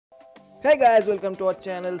Hey guys, welcome to our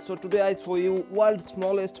channel. So today I show you world's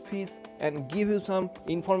smallest fish and give you some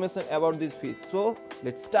information about this fish. So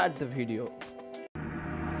let's start the video.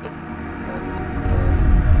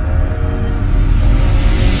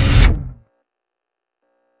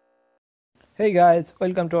 Hey guys,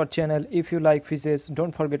 welcome to our channel. If you like fishes,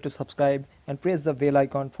 don't forget to subscribe and press the bell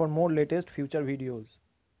icon for more latest future videos.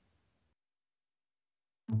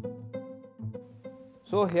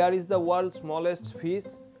 So here is the world's smallest fish,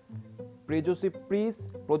 Prejosipris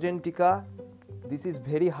progentica. This is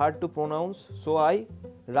very hard to pronounce, so I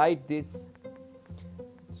write this.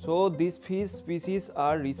 So these fish species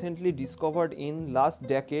are recently discovered in last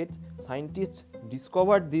decades. Scientists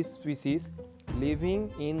discovered this species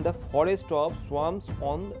living in the forest of swamps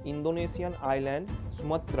on Indonesian island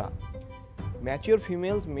Sumatra. Mature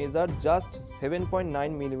females measure just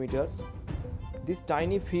 7.9 millimeters. This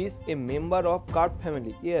tiny fish, a member of carp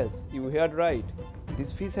family. Yes, you heard right.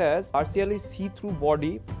 This fish has partially see-through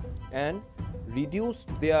body and reduced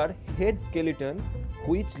their head skeleton,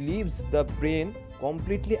 which leaves the brain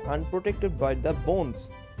completely unprotected by the bones.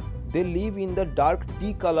 They live in the dark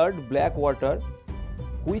tea-colored black water,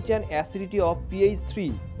 which an acidity of pH 3,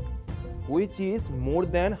 which is more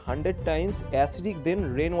than 100 times acidic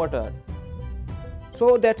than rainwater.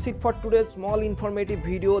 So that's it for today's small informative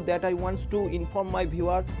video that I want to inform my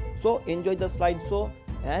viewers. So enjoy the slideshow,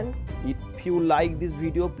 and if you like this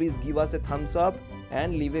video, please give us a thumbs up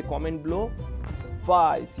and leave a comment below.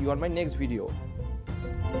 Bye, see you on my next video.